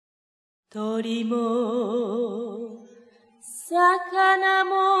鳥も魚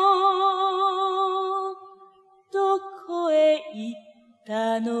もどこへ行っ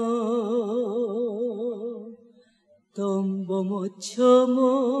たの。トンボも蝶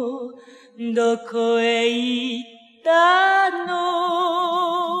もどこへ行った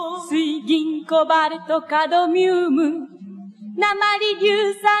の。水銀コバルトカドミウム鉛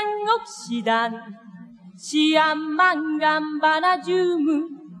硫酸オキシダンシアンマンガンバナジウ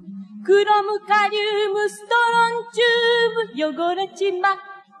ムクロムカリウムストロンチューム汚れちまっ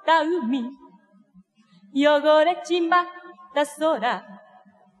た海汚れちまった空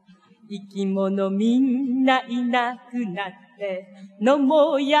生き物みんないなくなって野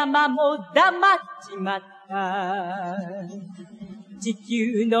も山も黙っちまった地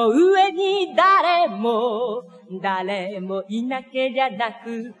球の上に誰もいなけりゃ泣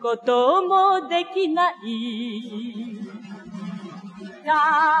くこともできない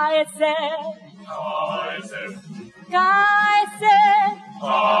返せ返せ返せ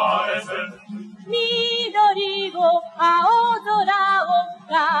返せ緑を青空を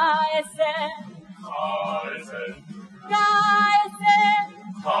返せ返せ返せ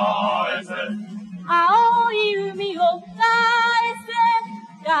返せ青い海を返せ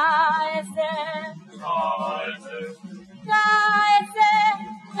返せ返せ返せ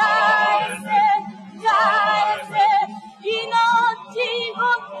返せ返せ命を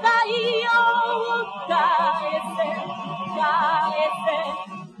太陽を返せ返せ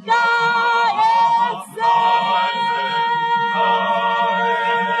返せ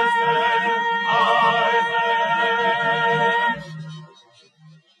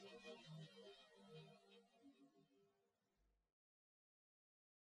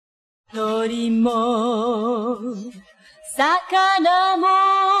鳥も魚も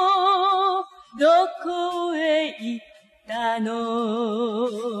どこへ行ったの。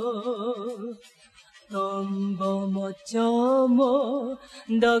トンボも蝶も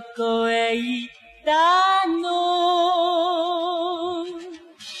どこへ行ったの。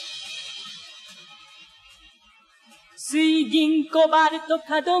水銀コバルト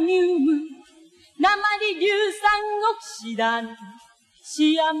カドミウム鉛硫酸オキシダン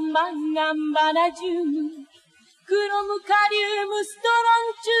シアンマンガンバナジウムクロムカリウムスト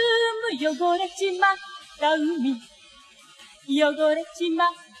ロンチューム汚れちまった海汚れちまっ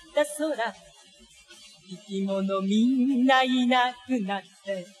た空生き物みんないなくなっ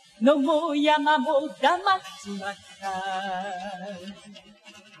て野も山も黙っちまった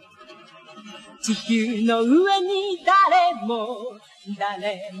地球の上に誰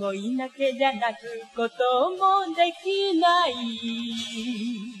もいなけりゃ泣くこともできない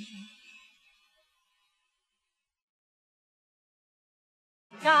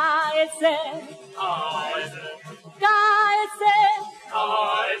返せ返せ返せ返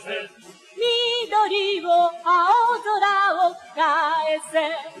せ緑を青空を返せ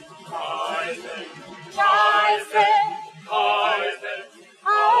返せ返せ